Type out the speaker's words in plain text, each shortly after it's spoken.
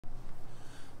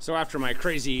So after my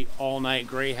crazy all-night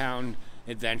Greyhound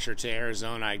adventure to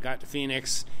Arizona, I got to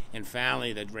Phoenix, and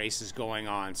finally the race is going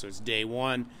on. So it's day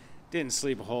one. Didn't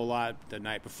sleep a whole lot the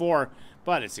night before,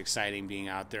 but it's exciting being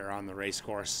out there on the race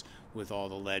course with all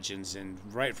the legends. And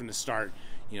right from the start,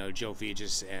 you know, Joe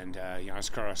Vigis and YIANNIS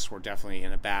Kouros were definitely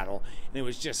in a battle. And it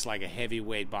was just like a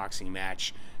heavyweight boxing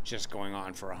match just going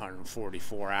on for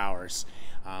 144 hours.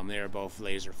 They were both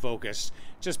laser focused,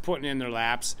 just putting in their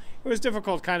laps. It was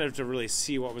difficult kind of to really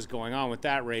see what was going on with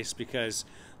that race because,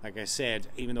 like I said,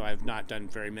 even though I've not done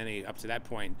very many up to that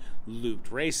point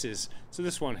looped races, so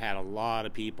this one had a lot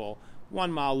of people,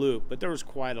 1 mile loop, but there was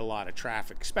quite a lot of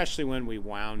traffic, especially when we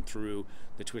wound through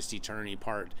the twisty turny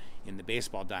part in the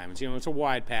baseball diamonds. You know, it's a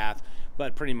wide path,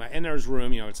 but pretty much, and there's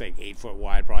room, you know, it's like 8 foot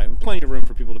wide probably, and plenty of room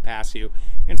for people to pass you.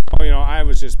 And so, you know, I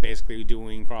was just basically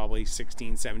doing probably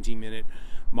 16, 17 minute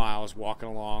miles, walking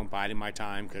along, biding my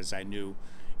time because I knew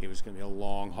it was going to be a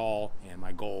long haul, and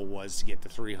my goal was to get to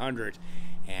 300.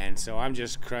 And so I'm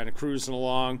just kind of cruising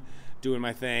along, doing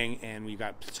my thing, and we've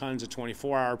got tons of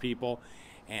 24-hour people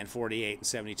and 48 and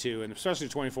 72, and especially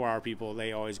 24-hour people,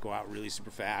 they always go out really super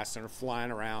fast and are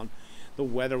flying around. The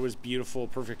weather was beautiful,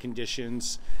 perfect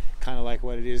conditions, kind of like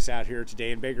what it is out here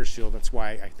today in Bakersfield. That's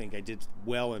why I think I did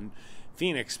well in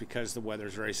Phoenix, because the weather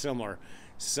is very similar.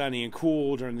 Sunny and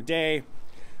cool during the day,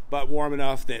 but warm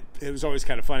enough that it was always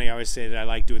kind of funny. I always say that I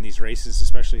like doing these races,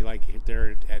 especially like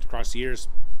there across the years,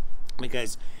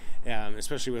 because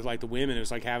especially with like the women, it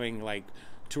was like having like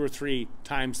 2 or 3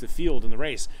 times the field in the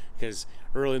race, because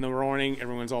early in the morning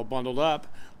everyone's all bundled up,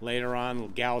 later on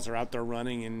gals are out there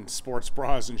running in sports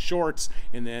bras and shorts,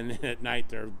 and then at night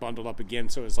they're bundled up again.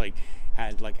 So it's like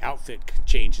had like outfit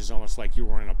changes, almost like you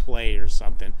were in a play or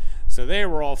something. So they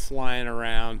were all flying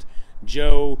around.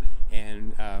 Joe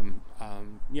and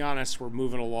Yiannis were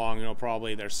moving along, you know,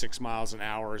 probably they're 6 miles an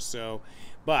hour or so,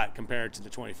 but compared to the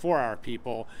 24-hour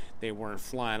people, they weren't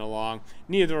flying along.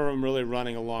 Neither of them really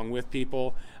running along with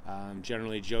people.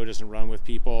 Generally, Joe doesn't run with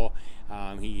people.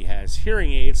 He has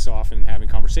hearing aids, so often having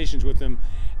conversations with them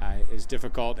is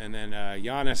difficult. And then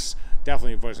Yiannis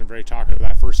definitely wasn't very talkative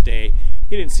that first day.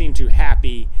 He didn't seem too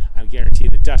happy. I guarantee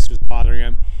the dust was bothering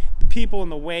him. The people in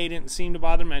the way didn't seem to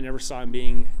bother him. I never saw him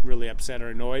being really upset or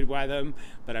annoyed by them,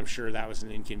 but I'm sure that was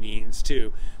an inconvenience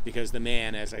too, because the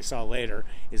man, as I saw later,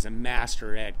 is a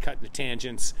master at cutting the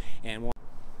tangents. And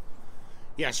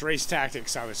yes, race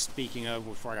tactics I was speaking of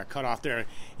before I got cut off there.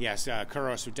 Yes,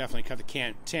 Kouros would definitely cut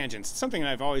the tangents. It's something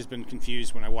that I've always been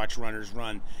confused when I watch runners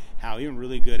run, how even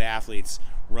really good athletes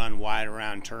run wide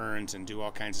around turns and do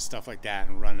all kinds of stuff like that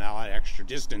and run a lot of extra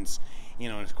distance. You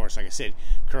know, and of course, like I said,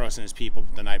 Kouros and his people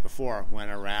the night before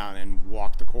went around and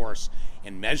walked the course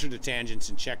and measured the tangents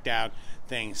and checked out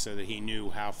things so that he knew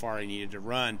how far he needed to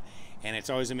run. And it's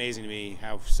always amazing to me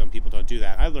how some people don't do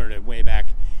that. I learned it way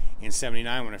back in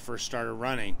 '79 when I first started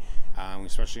running,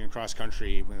 especially in cross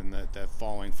country in the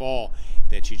following fall,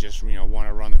 that you just, you know, want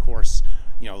to run the course,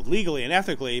 you know, legally and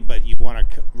ethically, but you want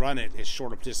to run it as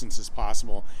short a distance as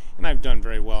possible. And I've done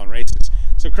very well in races.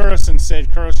 So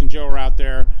Kouros and Joe were out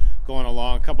there going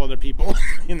along. A couple other people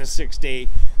in the 6th day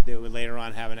that would later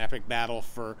on have an epic battle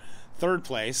for 3rd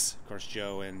place. Of course,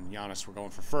 Joe and Yiannis were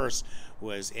going for 1st.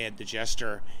 Was Ed the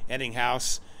Jester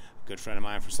Eddinghaus, a good friend of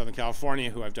mine from Southern California,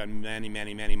 who I've done many,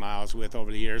 many, many miles with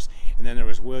over the years. And then there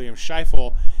was William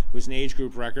Scheifele, who was an age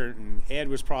group record, and Ed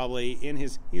was probably he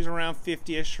was around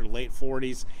 50-ish or late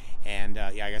 40s. And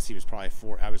yeah, I guess he was probably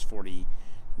I was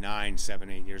 49, 7,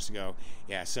 8 years ago.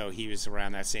 Yeah, so he was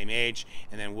around that same age.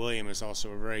 And then William is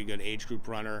also a very good age group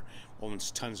runner,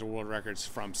 owns tons of world records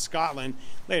from Scotland.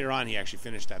 Later on, he actually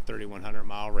finished that 3,100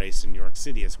 mile race in New York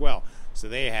City as well. So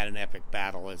they had an epic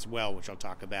battle as well, which I'll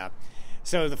talk about.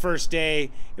 So the first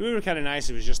day, it would be kind of nice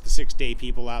if it was just the 6-day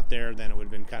people out there, then it would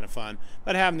have been kind of fun.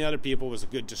 But having the other people was a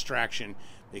good distraction,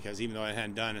 because even though I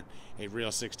hadn't done a real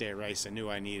 6-day race, I knew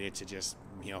I needed to just,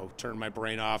 you know, turn my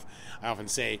brain off. I often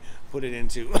say put it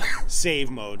into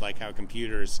save mode, like how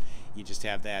computers, you just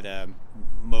have that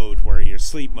mode where you're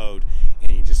sleep mode,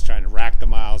 and you're just trying to rack the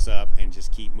miles up and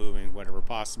just keep moving whatever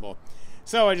possible.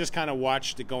 So I just kind of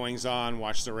watched the goings on,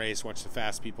 watched the race, watched the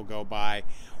fast people go by.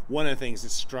 One of the things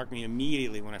that struck me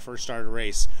immediately when I first started a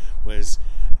race was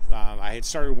I had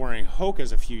started wearing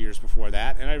Hoka's a few years before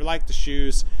that, and I liked the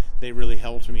shoes. They really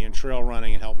helped me in trail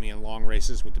running and helped me in long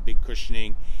races with the big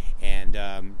cushioning, and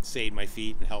saved my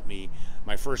feet and helped me.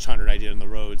 My first 100 I did on the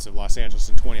roads of Los Angeles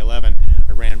in 2011.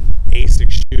 I ran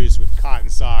Asics shoes with cotton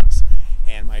socks,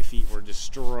 and my feet were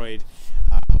destroyed.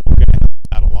 Hoka helped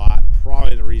out a lot.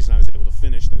 Probably the reason I was able to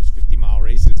finish those 50-mile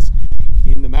races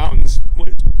in the mountains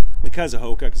was because of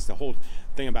Hoka, because the whole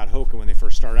thing about Hoka when they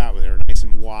first started out, they were nice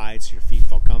and wide, so your feet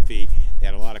felt comfy. They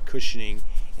had a lot lot of cushioning,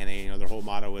 and they, their whole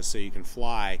motto was so you can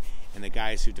fly. And the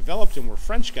guys who developed them were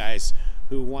French guys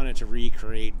who wanted to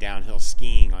recreate downhill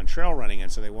skiing on trail running,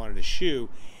 and so they wanted a shoe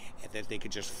that they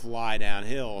could just fly down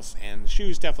hills. And the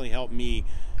shoes definitely helped me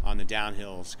on the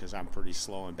downhills because I'm pretty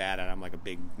slow and bad at it. I'm like a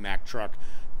big Mack truck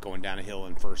going down a hill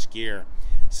in first gear.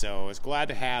 So I was glad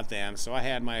to have them. So I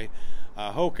had my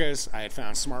Hokas. I had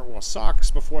found Smartwool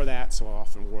socks before that, so I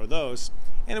often wore those.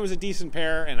 And it was a decent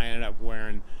pair, and I ended up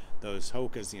wearing those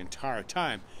Hokas the entire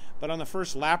time. But on the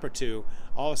first lap or two,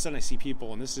 all of a sudden I see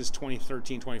people, and this is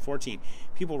 2013, 2014,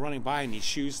 people running by in these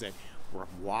shoes that were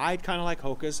wide, kind of like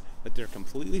Hokas, but they're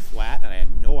completely flat, and I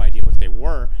had no idea what they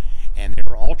were, and they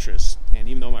were Ultras. And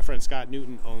even though my friend Scott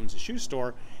Newton owns a shoe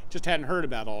store, just hadn't heard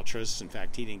about Ultras. In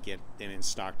fact, he didn't get them in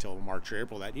stock till March or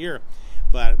April that year.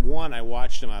 But one, I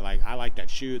watched them. I like that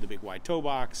shoe, the big wide toe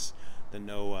box, the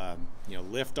no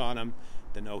lift on them,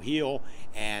 the no heel.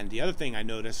 And the other thing I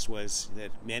noticed was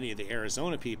that many of the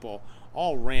Arizona people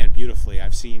all ran beautifully.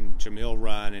 I've seen Jamil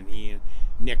run, and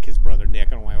Nick, his brother Nick,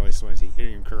 I don't know why I always want to say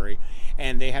Ian Curry,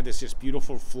 and they had this just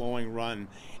beautiful flowing run,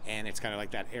 and it's kind of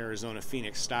like that Arizona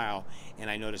Phoenix style. And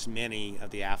I noticed many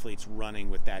of the athletes running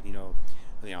with that,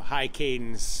 high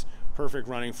cadence, perfect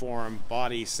running form,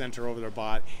 body center over their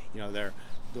body,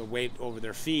 the weight over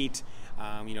their feet,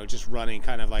 just running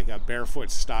kind of like a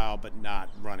barefoot style, but not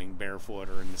running barefoot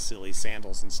or in the silly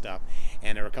sandals and stuff.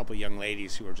 And there were a couple of young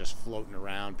ladies who were just floating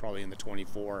around, probably in the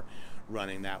 24,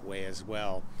 running that way as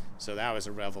well. So that was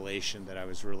a revelation that I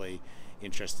was really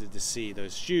interested to see.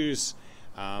 Those shoes,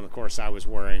 of course, I was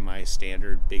wearing my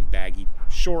standard big baggy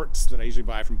shorts that I usually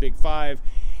buy from Big 5.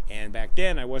 And back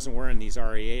then, I wasn't wearing these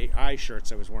REI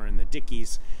shirts. I was wearing the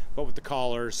Dickies, but with the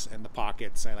collars and the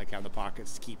pockets. I like having the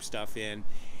pockets to keep stuff in.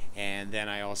 And then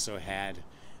I also had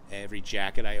every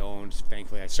jacket I owned.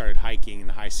 Thankfully, I started hiking in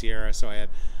the High Sierra, so I had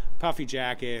puffy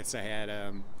jackets. I had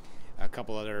a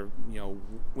couple other,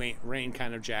 rain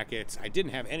kind of jackets. I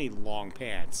didn't have any long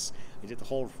pants. I did the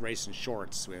whole race in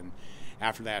shorts. And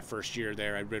after that first year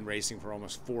there, I'd been racing for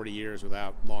almost 40 years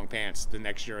without long pants. The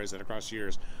next year, as I across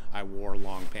years, I wore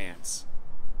long pants.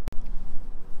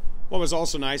 What was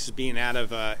also nice is being out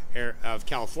of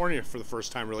California for the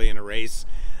first time really in a race.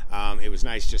 It was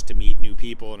nice just to meet new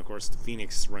people, and of course the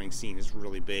Phoenix running scene is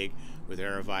really big with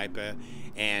Aravaipa,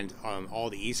 and all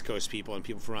the East Coast people and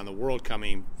people from around the world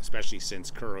coming, especially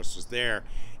since Kouros was there.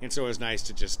 And so it was nice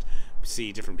to just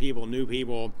see different people, new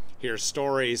people, hear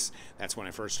stories. That's when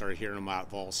I first started hearing about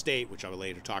Vol State, which I will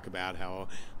later talk about how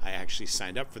I actually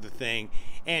signed up for the thing,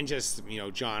 and just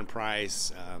John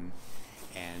Price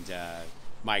and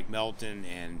Mike Melton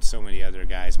and so many other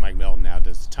guys. Mike Melton now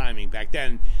does the timing. Back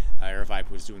then, Aravaipa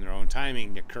was doing their own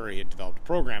timing. Nick Curry had developed a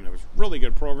program that was a really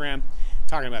good program.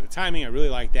 Talking about the timing, I really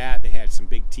liked that. They had some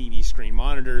big TV screen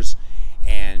monitors,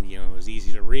 and it was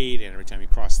easy to read, and every time you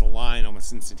crossed the line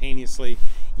almost instantaneously,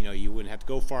 you wouldn't have to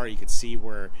go far. You could see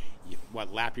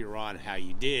what lap you were on, how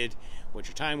you did, what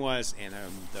your time was. And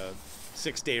the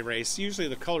 6-day race, usually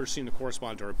the colors seem to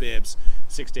correspond to our bibs.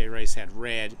 6-day race had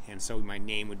red, and so my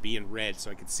name would be in red,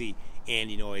 so I could see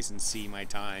Andy Noise and see my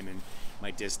time and my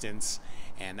distance.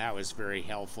 And that was very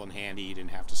helpful and handy. You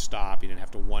didn't have to stop, you didn't have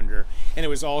to wonder. And it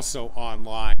was also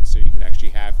online, so you could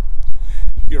actually have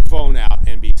your phone out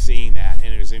and be seeing that.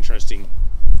 And it was interesting.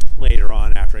 Later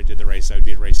on, after I did the race, I would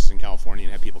be at races in California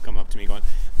and have people come up to me going,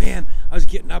 "Man, I was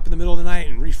getting up in the middle of the night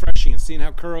and refreshing and seeing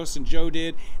how Kouros and Joe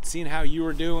did, seeing how you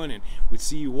were doing, and we'd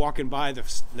see you walking by the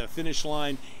finish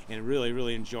line," and really,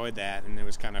 really enjoyed that. And it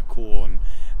was kind of cool. And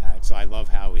so I love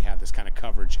how we have this kind of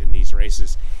coverage in these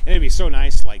races. And it'd be so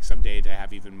nice, like someday, to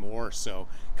have even more. So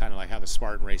kind of like how the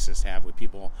Spartan races have with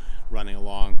people running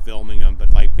along, filming them,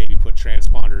 but like maybe put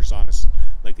transponders on us,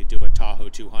 like they do at Tahoe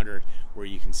 200, where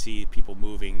you can see people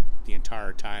moving the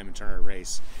entire time entire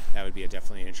race. That would be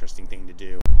definitely an interesting thing to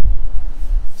do.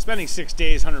 Spending 6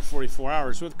 days, 144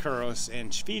 hours with Kouros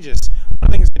and Chvijas, one of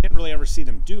the things I didn't really ever see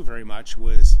them do very much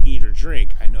was eat or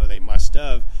drink. I know they must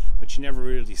have, but you never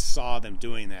really saw them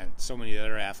doing that. So many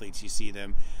other athletes, you see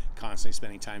them constantly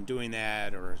spending time doing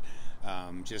that, or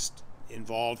just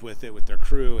involved with it with their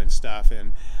crew and stuff.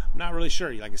 And I'm not really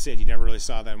sure. Like I said, you never really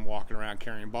saw them walking around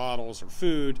carrying bottles or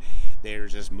food. They were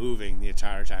just moving the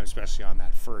entire time, especially on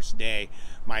that first day.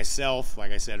 Myself,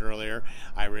 like I said earlier,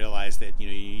 I realized that you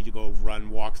need to go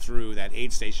walk through that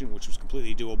aid station, which was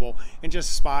completely doable, and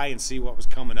just spy and see what was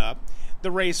coming up.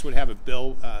 The race would have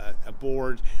a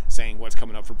board saying what's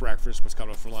coming up for breakfast, what's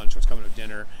coming up for lunch, what's coming up for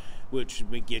dinner, which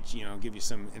would give you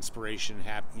some inspiration,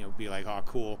 be like, oh,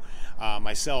 cool.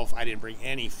 Myself, I didn't bring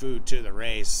any food to the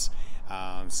race.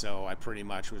 So I pretty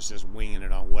much was just winging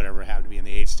it on whatever happened to be in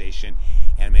the aid station.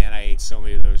 And man, I ate so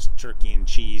many of those turkey and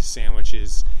cheese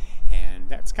sandwiches, and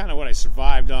that's kind of what I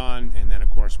survived on. And then of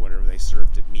course whatever they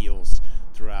served at meals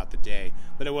throughout the day.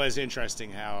 But it was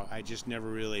interesting how I just never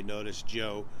really noticed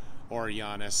Joe or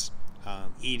Yiannis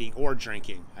eating or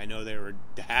drinking. I know they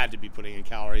had to be putting in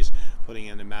calories, putting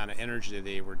in the amount of energy that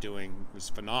they were doing was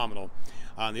phenomenal.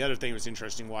 The other thing that was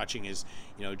interesting watching is,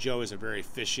 Joe is a very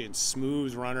efficient,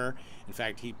 smooth runner. In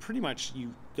fact, he pretty much,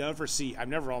 I've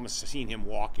never almost seen him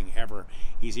walking ever.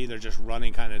 He's either just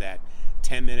running kind of that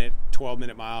 10-minute,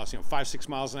 12-minute miles, 5-6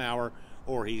 miles an hour,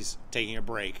 or he's taking a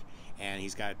break. And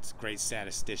he's got great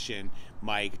statistician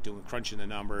Mike crunching the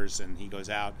numbers, and he goes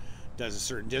out, does a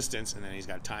certain distance, and then he's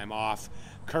got time off.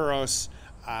 Kouros,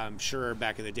 I'm sure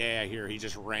back in the day, I hear he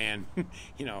just ran,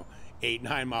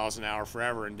 8-9 miles an hour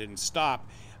forever and didn't stop.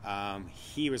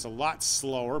 He was a lot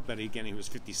slower, but again, he was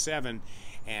 57,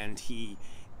 and he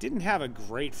didn't have a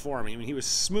great form. I mean, he was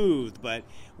smooth, but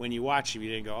when you watch him, you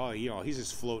didn't go, oh, he's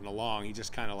just floating along. He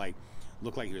just kind of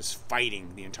looked like he was fighting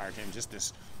the entire time, just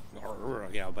this.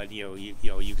 But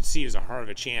you could see he was a heart of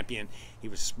a champion. He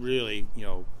was really,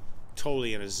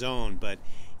 totally in a zone, but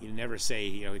you never say,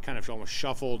 he kind of almost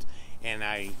shuffled, and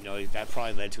that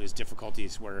probably led to his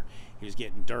difficulties where he was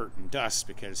getting dirt and dust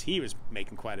because he was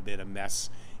making quite a bit of mess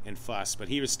and fuss. But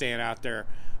he was staying out there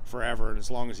forever and as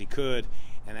long as he could,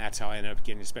 and that's how I ended up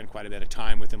getting to spend quite a bit of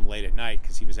time with him late at night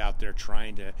because he was out there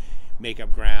trying to make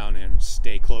up ground and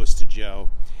stay close to Joe.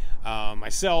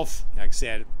 Myself, like I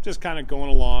said, just kind of going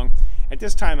along. At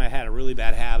this time, I had a really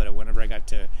bad habit of whenever I got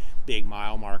to big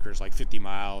mile markers like 50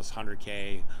 miles,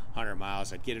 100K, 100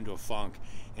 miles, I'd get into a funk.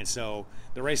 And so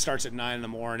the race starts at 9 in the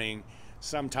morning,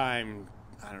 sometime,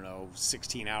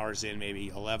 16 hours in, maybe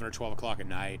 11 or 12 o'clock at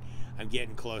night. I'm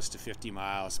getting close to 50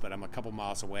 miles, but I'm a couple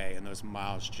miles away, and those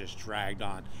miles just dragged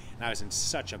on. And I was in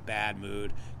such a bad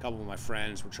mood. A couple of my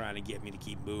friends were trying to get me to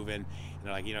keep moving. And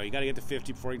they're like, you got to get to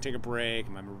 50 before you can take a break.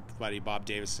 And my buddy Bob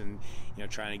Davison,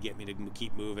 trying to get me to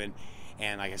keep moving.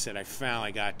 And like I said, I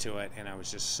finally got to it, and I was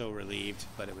just so relieved,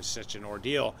 but it was such an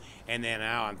ordeal. And then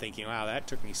now I'm thinking, wow, that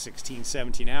took me 16,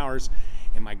 17 hours,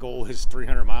 and my goal is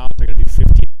 300 miles. I got to do 50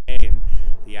 a day, and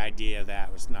the idea of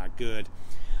that was not good.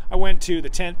 I went to the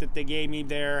tent that they gave me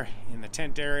there in the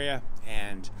tent area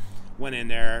and went in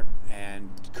there and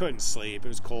couldn't sleep. It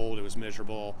was cold. It was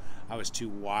miserable. I was too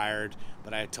wired.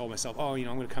 But I told myself, I'm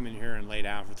going to come in here and lay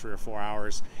down for 3 or 4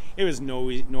 hours. It was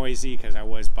noisy because I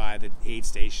was by the aid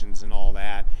stations and all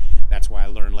that. That's why I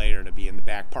learned later to be in the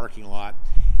back parking lot.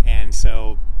 And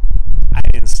so I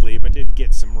didn't sleep. I did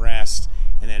get some rest.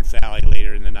 And then finally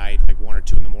later in the night, like 1 or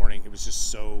 2 in the morning, it was just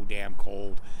so damn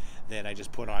cold that I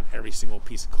just put on every single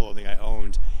piece of clothing I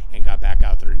owned and got back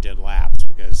out there and did laps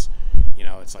because,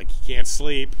 it's like you can't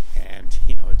sleep and,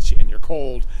 and you're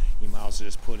cold. You might as well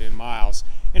just put in miles.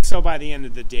 And so by the end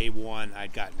of the day one,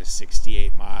 I'd gotten to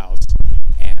 68 miles,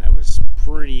 and I was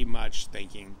pretty much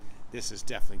thinking this is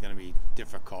definitely going to be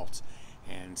difficult.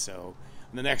 And so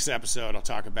in the next episode, I'll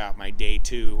talk about my day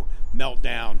 2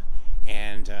 meltdown.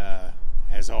 And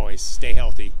as always, stay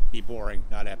healthy, be boring,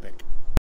 not epic.